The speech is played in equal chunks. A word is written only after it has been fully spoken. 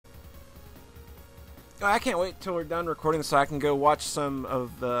I can't wait till we're done recording so I can go watch some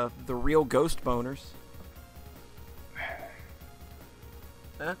of the real ghost boners.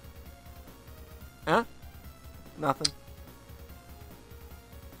 Huh? Huh? Nothing.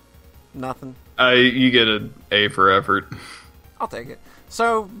 Nothing. You get an A for effort. I'll take it.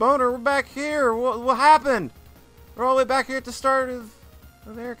 So, Boner, we're back here. What happened? We're all the way back here at the start of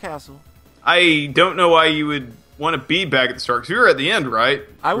Air Castle. I don't know why you would want to be back at the start, because we were at the end, right?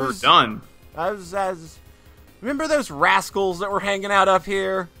 We were done. Remember those rascals that were hanging out up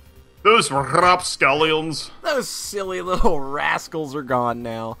here? Those rapscallions. Those silly little rascals are gone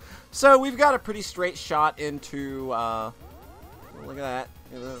now. So we've got a pretty straight shot into, look at that.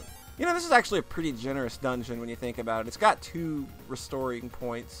 You know, this is actually a pretty generous dungeon when you think about it. It's got 2 restoring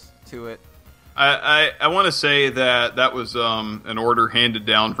points to it. I want to say that was an order handed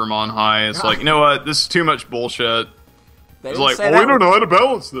down from on high. It's like, you know what? This is too much bullshit. It's like, well, we don't know how to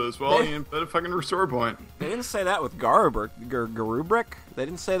balance this. Well, you put a fucking restore point. They didn't say that with Garubrick. They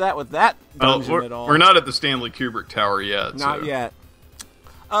didn't say that with that dungeon at all. We're not at the Stanley Kubrick Tower yet. Not yet.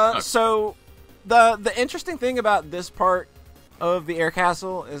 So, the interesting thing about this part of the Air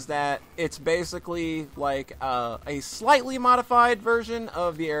Castle is that it's basically like a slightly modified version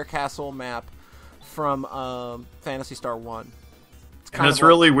of the Air Castle map from Phantasy Star 1. And that's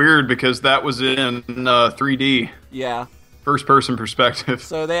really weird because that was in 3D. Yeah. First-person perspective.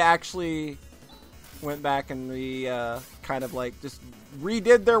 So they actually went back and kind of like just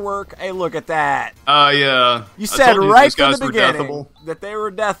redid their work. Hey, look at that. Yeah. You said right from the beginning that they were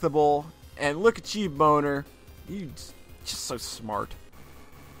deathable, and look at you, Boner. You just so smart.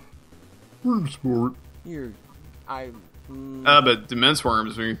 I'm smart. But Demence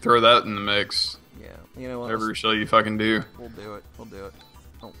Worms, when you throw that in the mix. Yeah. You know what? Whatever shall you fucking do. We'll do it.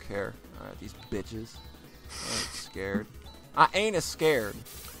 Don't care. Alright, these bitches. I ain't scared. I ain't as scared.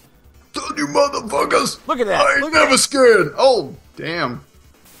 Tell you motherfuckers! Look at that! I ain't never scared! Oh, damn.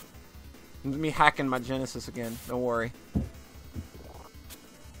 Me hacking my Genesis again. Don't worry.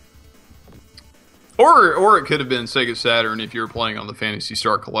 Or it could have been Sega Saturn if you were playing on the Phantasy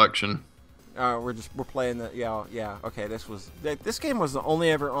Star Collection. We're playing the okay. This game was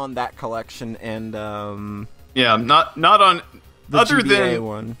only ever on that collection and yeah, not on the other GBA than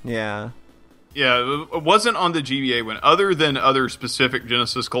one. Yeah, it wasn't on the GBA one. Other than other specific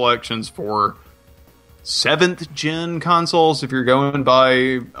Genesis collections for 7th gen consoles, if you're going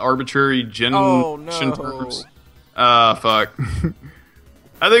by arbitrary generation terms. Fuck.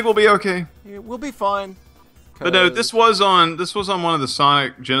 I think we'll be okay. Yeah, we'll be fine. But no, this was on one of the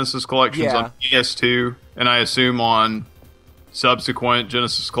Sonic Genesis collections on PS2, and I assume on subsequent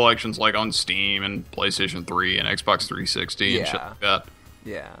Genesis collections like on Steam and PlayStation 3 and Xbox 360 and shit like that.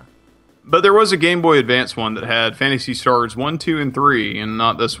 Yeah. But there was a Game Boy Advance one that had Phantasy Stars 1, 2, and 3, and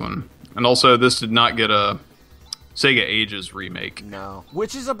not this one. And also, this did not get a Sega Ages remake. No,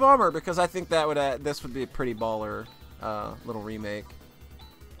 which is a bummer because I think that this would be a pretty baller little remake.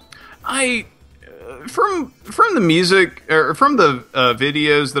 From the music or from the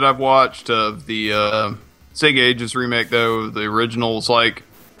videos that I've watched of the Sega Ages remake, though the originals, like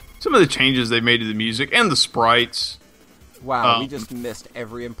some of the changes they made to the music and the sprites. Wow, we just missed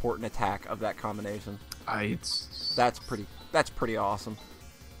every important attack of that combination. That's pretty awesome.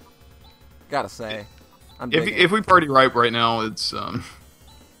 Gotta say, if we party right now, it's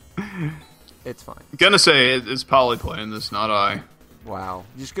it's fine. Gonna say it's Polly playing this, not I. Wow,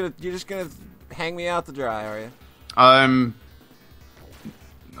 you're just gonna hang me out to dry, are you? I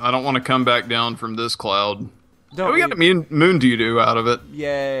don't want to come back down from this cloud. We got a moon doo-doo out of it.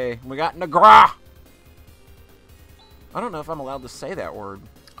 Yay. We got Nagra! I don't know if I'm allowed to say that word.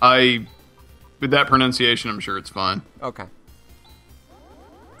 With that pronunciation, I'm sure it's fine. Okay.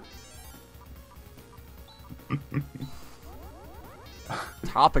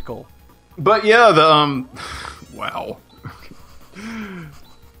 Topical. But yeah, wow.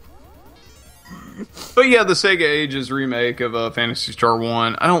 But yeah, the Sega Ages remake of Phantasy Star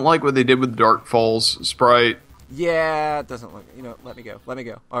 1. I don't like what they did with the Dark Falls sprite. Yeah, it doesn't look... let me go.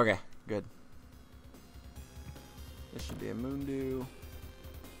 Okay, good. This should be a Moondew.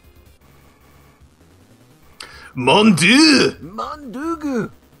 Mondugu!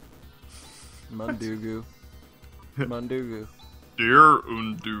 Mundugu. Dear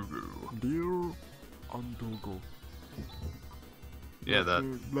Undugu. Yeah,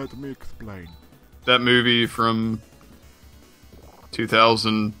 Let me explain. That movie from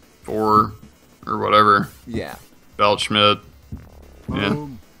 2004 or whatever. Yeah. Belt Schmidt. Yeah.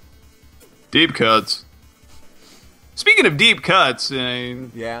 Deep cuts. Speaking of deep cuts,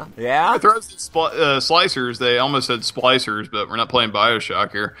 yeah. Throws the slicers. They almost said splicers, but we're not playing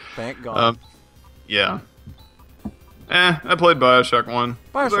BioShock here. Thank God. Yeah. I played Bioshock 1.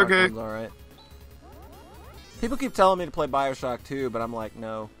 Bioshock okay. 1's alright. People keep telling me to play Bioshock 2, but I'm like,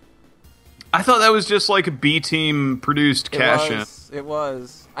 no. I thought that was just like a B-team produced cash-in. It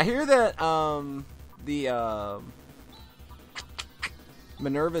was. I hear that the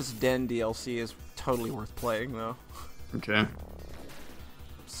Minerva's Den DLC is totally worth playing, though. Okay.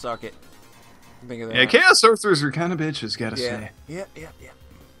 Suck it. Think of that. Yeah, Chaos Sorcerers are kind of bitches, gotta say. Yeah.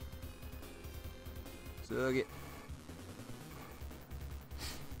 Suck it.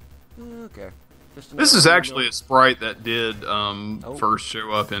 Okay. This is actually a sprite that did first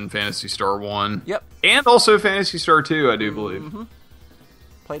show up in Phantasy Star 1. Yep. And also Phantasy Star 2, I do believe. Mm-hmm.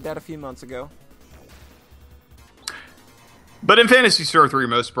 Played that a few months ago. But in Phantasy Star 3,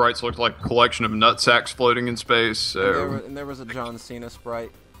 most sprites looked like a collection of nutsacks floating in space. So. And there was a John Cena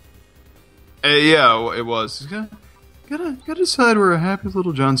sprite. Yeah, it was. Gotta decide where a happy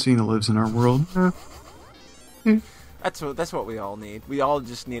little John Cena lives in our world. That's what we all need. We all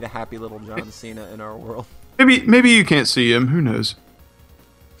just need a happy little John Cena in our world. Maybe you can't see him. Who knows?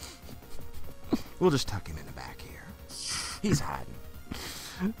 We'll just tuck him in the back here. He's hiding.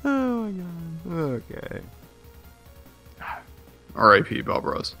 Oh my god. Okay. R.I.P. Bob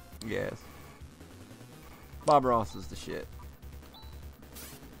Ross. Yes. Bob Ross is the shit.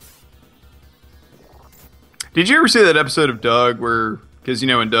 Did you ever see that episode of Doug where, because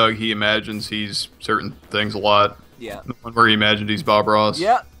in Doug he imagines he's certain things a lot? Yeah. The one where he imagined he's Bob Ross?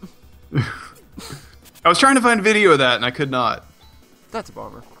 Yep. I was trying to find a video of that and I could not. That's a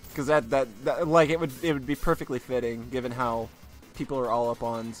bummer. Because that like it would be perfectly fitting given how people are all up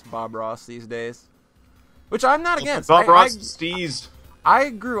on Bob Ross these days. Which I'm not against. Bob Ross is steezed. I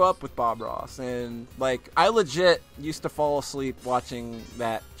grew up with Bob Ross, and I legit used to fall asleep watching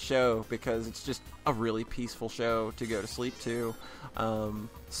that show because it's just a really peaceful show to go to sleep to.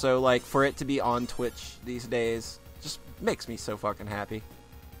 So for it to be on Twitch these days just makes me so fucking happy.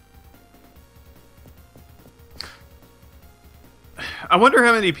 I wonder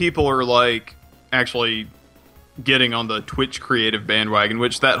how many people are actually getting on the Twitch creative bandwagon,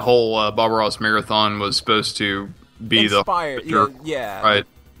 which that whole Bob Ross marathon was supposed to be inspired. Yeah, right.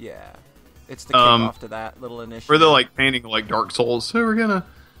 Yeah, it's the kickoff to that little initiative. Where they're painting Dark Souls. So we're gonna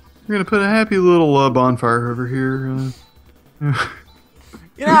put a happy little bonfire over here.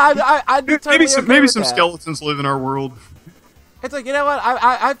 I'd be totally maybe some skeletons live in our world. It's what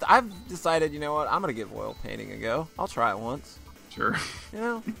I've decided. I'm gonna give oil painting a go. I'll try it once. Sure.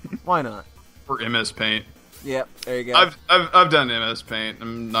 Why not? Or MS Paint. Yep, there you go. I've done MS Paint.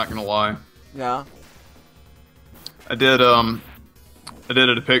 I'm not gonna lie. Yeah. I did a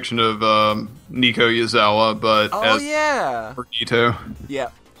depiction of Nico Yazawa, but as Nito.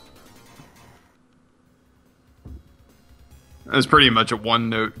 Yep. It was pretty much a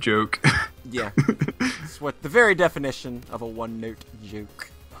one-note joke. Yeah. It's the very definition of a one-note joke.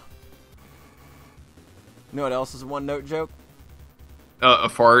 You know what else is a one-note joke? A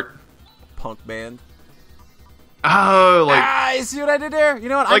fart. Punk band. Oh, you see what I did there? You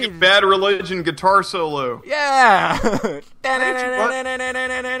know what? Like a Bad Religion guitar solo. Yeah. How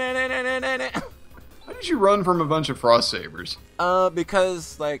did you run from a bunch of frost sabers?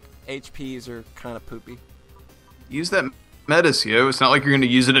 Because HPs are kind of poopy. Use that Mediccio. It's not like you're going to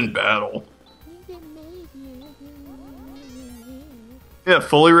use it in battle. Yeah,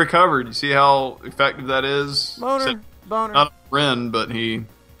 fully recovered. You see how effective that is? Boner. Not a Ren, but he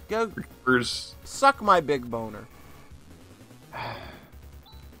recovers. Suck my big boner.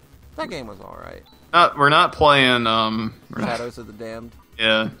 That game was alright. We're not playing Shadows of the Damned.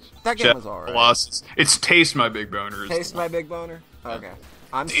 Yeah. That game was alright. Colossus. It's Taste My Big Boner. Taste My Big Boner? Okay.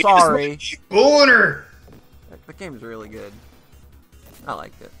 I'm sorry. Boner! The game's really good. I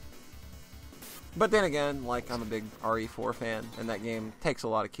liked it. But then again, I'm a big RE4 fan, and that game takes a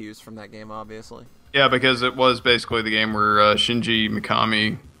lot of cues from that game, obviously. Yeah, because it was basically the game where Shinji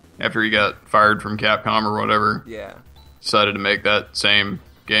Mikami, after he got fired from Capcom or whatever, decided to make that same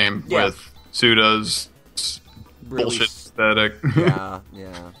game with Suda's bullshit aesthetic. Yeah.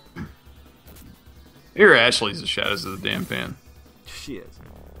 Here, Ashley's the Shadows of the Damn fan. She is.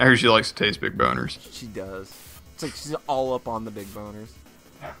 I heard she likes to taste big boners. She does. It's she's all up on the big boners.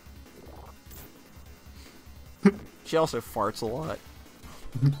 She also farts a lot.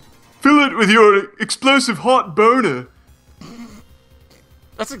 Fill it with your explosive hot boner.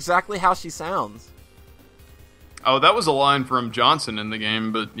 That's exactly how she sounds. Oh, that was a line from Johnson in the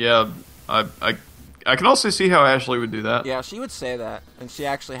game, but yeah, I can also see how Ashley would do that. Yeah, she would say that, and she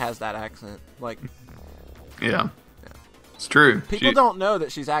actually has that accent. Yeah. It's true. People don't know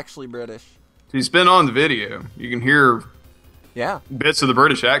that she's actually British. She's been on the video. You can hear Yeah. Bits of the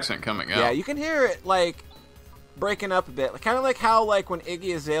British accent coming out. Yeah, you can hear it, like, breaking up a bit. Kind of like how, like, when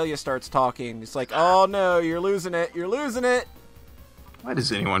Iggy Azalea starts talking, it's like, oh, no, you're losing it. You're losing it. Why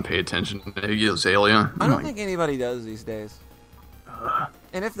does anyone pay attention to Iggy Azalea? I don't think anybody does these days.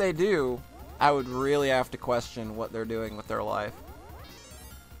 And if they do, I would really have to question what they're doing with their life.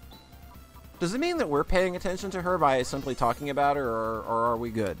 Does it mean that we're paying attention to her by simply talking about her, or are we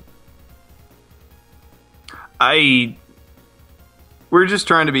good? We're just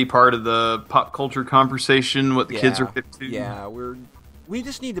trying to be part of the pop culture conversation, what the kids are hip to. Yeah, we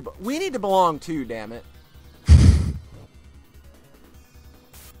just need to belong too, damn it.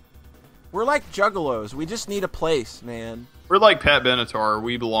 We're like juggalos. We just need a place, man. We're like Pat Benatar.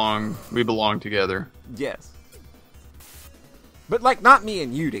 We belong together. Yes. But, like, not me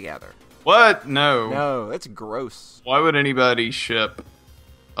and you together. What? No. No, that's gross. Why would anybody ship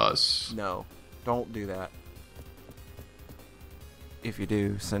us? No, don't do that. If you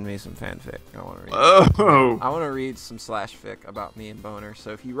do, send me some fanfic. I want to read. Oh. I want to read some /fic about me and Boner.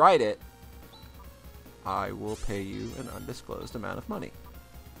 So if you write it, I will pay you an undisclosed amount of money.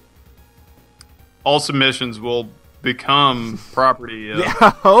 All submissions will become property of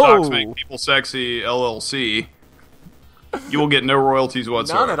Oh. Docs Make People Sexy LLC. You will get no royalties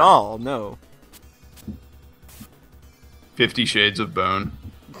whatsoever. None at all, no. 50 Shades of Bone.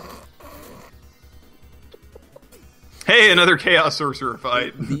 Hey, another Chaos Sorcerer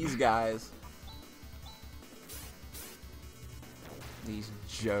fight. These guys. These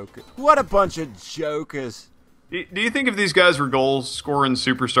jokers. What a bunch of jokers. Do you think if these guys were goal-scoring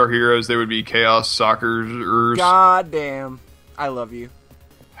superstar heroes, they would be Chaos Soccerers? God damn. I love you.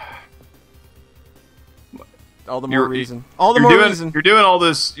 All the more reason. All the more reason. You're doing all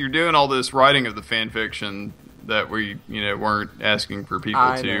this. You're doing all this writing of the fan fiction that we, weren't asking for people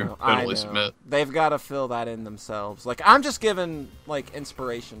to totally submit. They've got to fill that in themselves. Like, I'm just giving, like,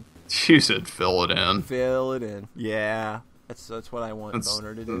 inspiration. You said fill it in. Fill it in. Yeah. That's what I want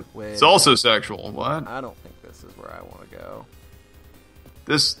Boner to do. It's also sexual. What? I don't think this is where I want to go.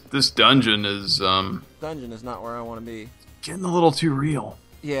 This dungeon is Dungeon is not where I want to be. Getting a little too real.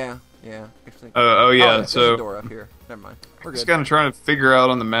 Yeah. Yeah. Yeah. There's a door up here. Never mind. We're good. Just kind of trying to figure out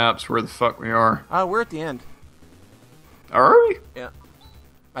on the maps where the fuck we are. We're at the end. Are we? Yeah.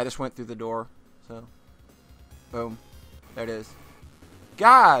 I just went through the door. So, boom. There it is.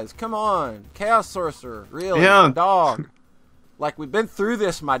 Guys, come on. Chaos Sorcerer. Really? Yeah. Dog. Like, we've been through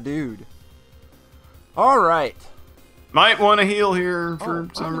this, my dude. All right. Might want to heal here for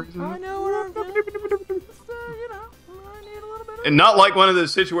some reason. I know what I'm doing. I need a little bit of... And not like one of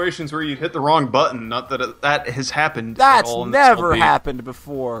those situations where you hit the wrong button. Not that that has happened. That's at all in never this happened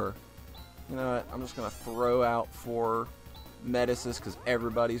before. You know what? I'm just going to throw out 4 Medicis because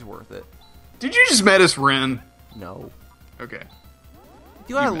everybody's worth it. Did you just Metis Ren? No. Okay.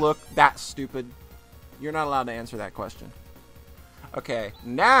 Do I look that stupid? You're not allowed to answer that question. Okay,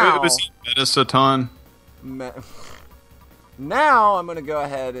 now... Was he Metis a ton? Now I'm going to go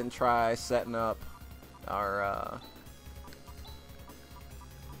ahead and try setting up our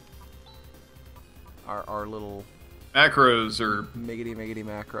little... Macros are... Miggity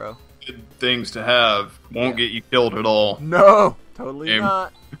macro. Good things to have. Won't get you killed at all. No! Totally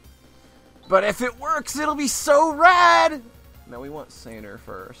not. But if it works, it'll be so rad! No, we want Saner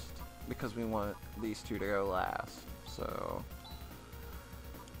first. Because we want these two to go last. So...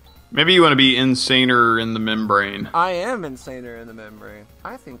 Maybe you want to be Insaner in the Membrane. I am Insaner in the Membrane.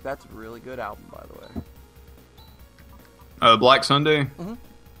 I think that's a really good album, by the way. Black Sunday? Mm-hmm.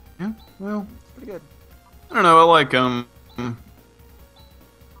 Yeah, well... It's pretty good. I don't know, I like,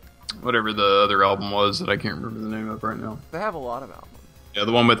 whatever the other album was that I can't remember the name of right now. They have a lot of albums. Yeah,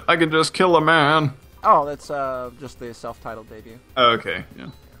 the one with I Can Just Kill a Man. Oh, that's just the self-titled debut. Oh, okay, yeah.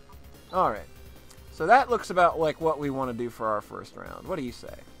 Alright. So that looks about like what we want to do for our first round. What do you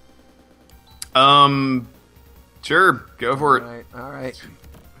say? Sure, go for it. Alright.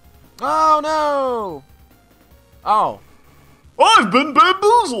 Oh, no! Oh. I've been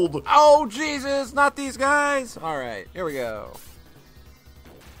bamboozled! Oh, Jesus, not these guys! Alright, here we go.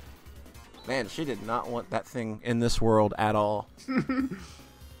 Man, she did not want that thing in this world at all.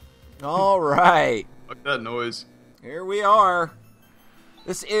 Alright. Fuck that noise. Here we are.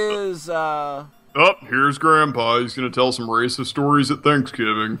 This is, here's Grandpa. He's gonna tell some racist stories at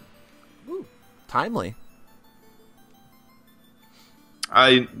Thanksgiving. Ooh, timely.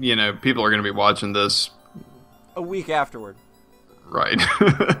 People are gonna be watching this a week afterward. Right.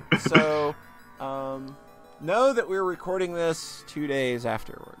 So, know that we're recording this 2 days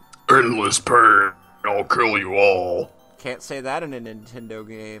afterward. Endless pain. I'll kill you all. Can't say that in a Nintendo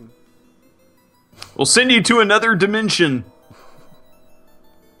game. We'll send you to another dimension.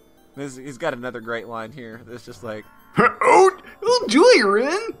 He's got another great line here. It's just like, oh, Julia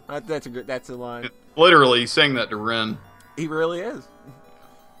Ren. That's a line. Literally, he's saying that to Ren. He really is.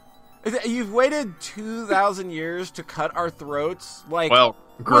 You've waited 2,000 years to cut our throats. Like, well,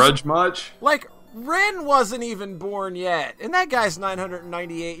 grudge much? Like, Ren wasn't even born yet, and that guy's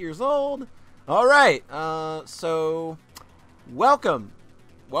 998 years old. All right, so welcome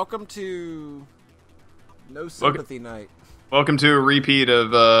to No Sympathy Night. Welcome to a repeat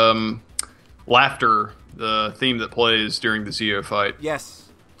of Laughter, the theme that plays during the Zeo fight. Yes,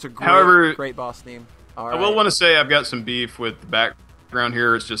 it's a great boss theme. All right. I will want to say I've got some beef with the background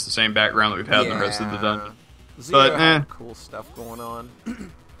here. It's just the same background that we've had in the rest of the dungeon. Zeo had cool stuff going on.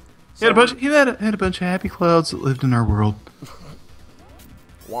 He had a bunch of happy clouds that lived in our world.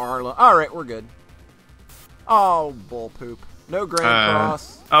 Warla. All right, we're good. Oh, bull poop. No Grand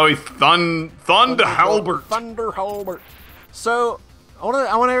Cross. Oh, he Thunder Halbert. Thunder Halbert. So, I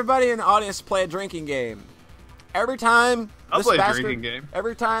want everybody in the audience to play a drinking game. Every time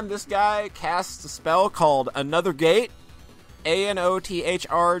every time this guy casts a spell called Another Gate, ANOTHRGATE,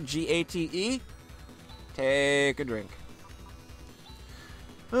 take a drink.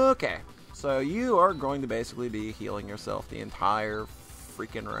 Okay, so you are going to basically be healing yourself the entire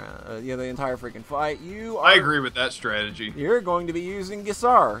freaking round, the entire freaking fight. I agree with that strategy. You're going to be using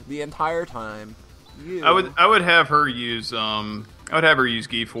Gisar the entire time. I would have her use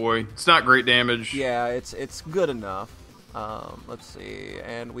Gifoy. It's not great damage. Yeah, it's good enough. Let's see,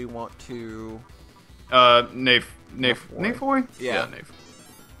 and we want to Nafoy? Yeah, Nafoy.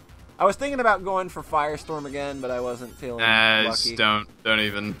 I was thinking about going for Firestorm again, but I wasn't feeling lucky. Don't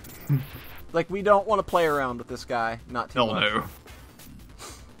even. Like, we don't want to play around with this guy. Not too much. No.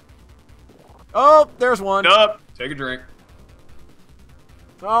 Oh, there's one. Up. Take a drink.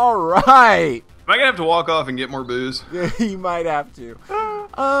 All right. Am I gonna have to walk off and get more booze? Yeah, you might have to.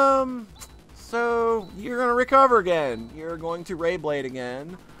 So you're gonna recover again. You're going to Rayblade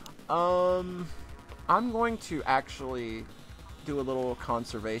again. I'm going to actually do a little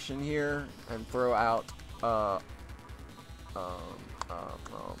conservation here and throw out a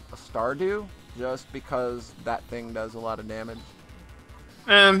Stardew, just because that thing does a lot of damage.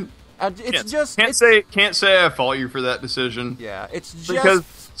 Can't say I fault you for that decision. Yeah, it's just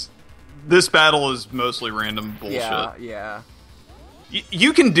because this battle is mostly random bullshit. Yeah.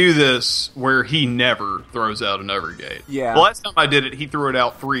 You can do this where he never throws out another gate. Yeah. The last time I did it, he threw it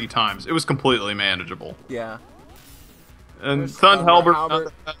out 3 times. It was completely manageable. Yeah. And Thund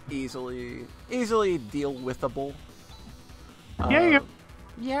Halbert easily deal withable. Yeah.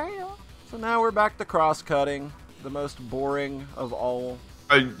 So now we're back to cross-cutting, the most boring of all.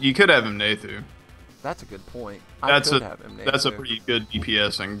 You could have him Nathu. That's a good point. That's a pretty good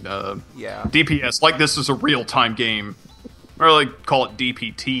DPSing. Yeah. DPS, like this is a real-time game. Or like call it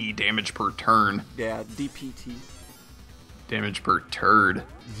DPT, damage per turn. Yeah, DPT. Damage per turd.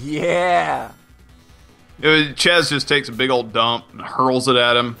 Yeah. Chaz just takes a big old dump and hurls it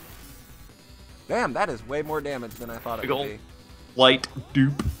at him. Damn, that is way more damage than I thought it would be. Light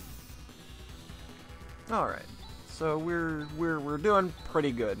dupe. All right, so we're doing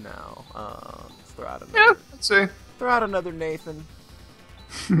pretty good now. Let's throw out another. Yeah, let's see. Throw out another Nathan.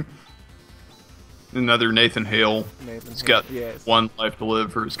 Another Nathan Hale. He's got one life to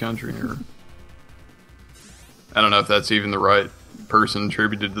live for his country. Or I don't know if that's even the right person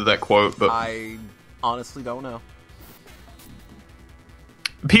attributed to that quote, but I honestly don't know.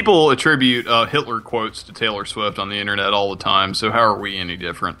 People attribute Hitler quotes to Taylor Swift on the internet all the time, so how are we any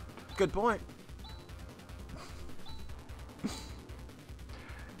different? Good point.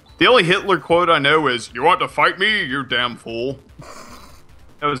 The only Hitler quote I know is, "You want to fight me, you damn fool."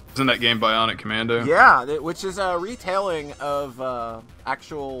 That was in that game Bionic Commando. Yeah, which is a retelling of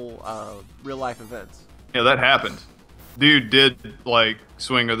actual real-life events. Yeah, that happened. Dude did,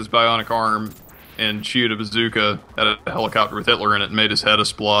 swing with his bionic arm and shoot a bazooka at a helicopter with Hitler in it and made his head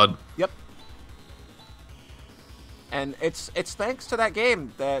explode. Yep. And it's thanks to that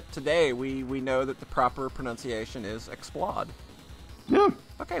game that today we know that the proper pronunciation is explode. Yeah.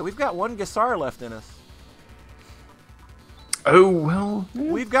 Okay, we've got one Gisar left in us. Oh well.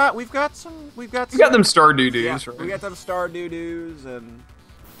 Yeah. We've got them Stardew dudes. Yeah, right? We got them Stardew dudes, and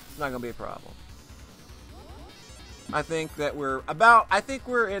it's not gonna be a problem. I think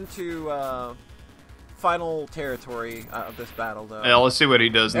we're into final territory of this battle, though. Yeah, let's see what he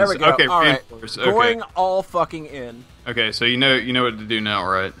does. There we go. Okay, all right. Okay. Going all fucking in. Okay, so you know what to do now,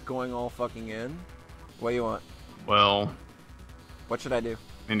 right? Going all fucking in. What do you want? Well, what should I do?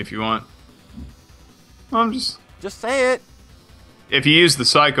 And if you want, I'm just say it. If you use the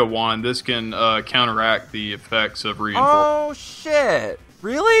Psycho Wand, this can counteract the effects of reinforcement. Oh shit!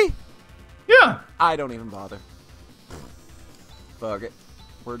 Really? Yeah. I don't even bother. Fuck it.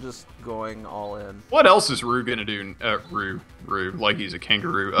 We're just going all in. What else is Rue gonna do? Rue, like he's a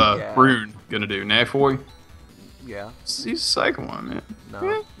kangaroo. Yeah. Rune gonna do? Nafoy? Yeah. He's a psycho one, man.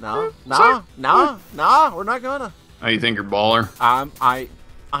 No. We're not gonna. Oh, you think you're baller?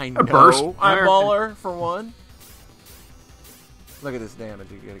 I know burst I'm fire. baller for one. Look at this damage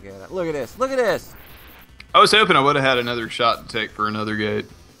you're gonna get at. Look at this. Look at this. I was hoping I would have had another shot to take for another gate.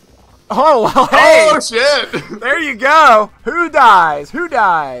 Oh, well, hey! Oh, shit! There you go! Who dies? Who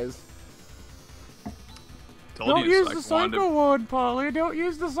dies? Don't use the Psycho Wand, Polly. Don't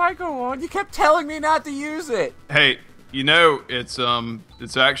use the Psycho Wand. You kept telling me not to use it. Hey, you know, it's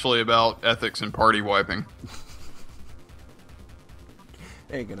actually about ethics and party wiping.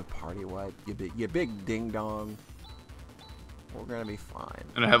 Ain't gonna party wipe, you big ding-dong. We're gonna be fine.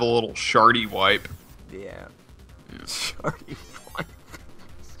 And I have a little shardy wipe. Yeah. Shardy wipe.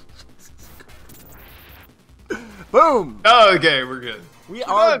 Boom! Oh, okay, we're good. We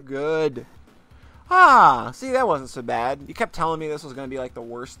are good. Ah, see, that wasn't so bad. You kept telling me this was going to be like the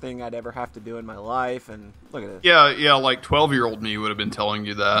worst thing I'd ever have to do in my life, and look at this. Yeah, like 12-year-old me would have been telling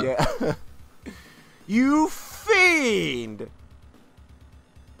you that. Yeah. You fiend!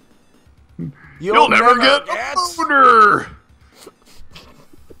 You'll never get a boner!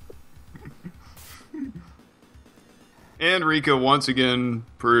 And Rika once again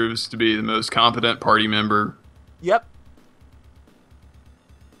proves to be the most competent party member. Yep.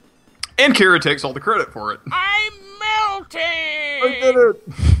 And Kira takes all the credit for it. I'm melting! I did it!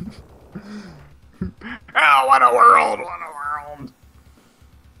 Oh, what a world! What a world!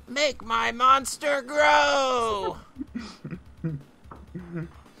 Make my monster grow!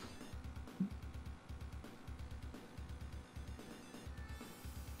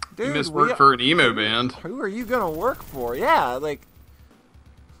 Dude, You missed work for an emo band. Who are you gonna work for? Yeah, like...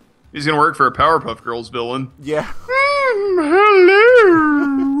 He's gonna work for a Powerpuff Girls villain. Yeah. Hello!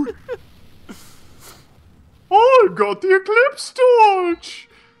 I got the Eclipse Torch!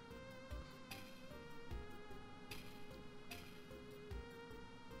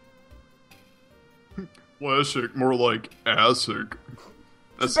 Classic, more like ASIC.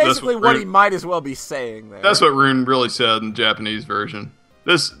 That's basically what he might as well be saying there. That's what Rune really said in the Japanese version.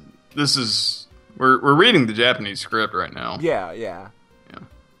 This is... We're reading the Japanese script right now. Yeah.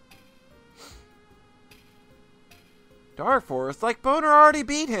 Dark Force? Like, Bpwner already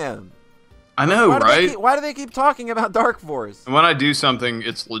beat him. I know, right? Why do they keep talking about Dark Force? And when I do something,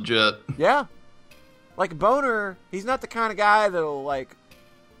 it's legit. Yeah. Like, Bpwner, he's not the kind of guy that'll, like,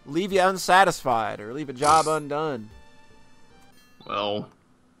 leave you unsatisfied or leave a job undone. Well,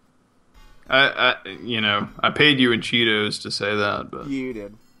 I paid you in Cheetos to say that, but... You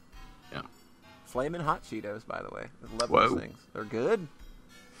did. Yeah. Flamin' hot Cheetos, by the way. I love Whoa. those things. They're good.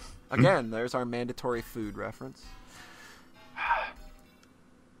 Again, there's our mandatory food reference.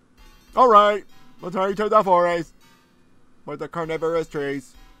 Alright, let's hurry to the forest with the carnivorous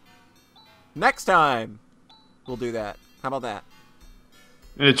trees. Next time, we'll do that. How about that?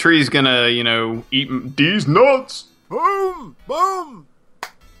 And the tree's gonna, eat these nuts! Boom! Boom!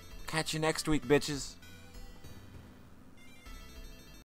 Catch you next week, bitches.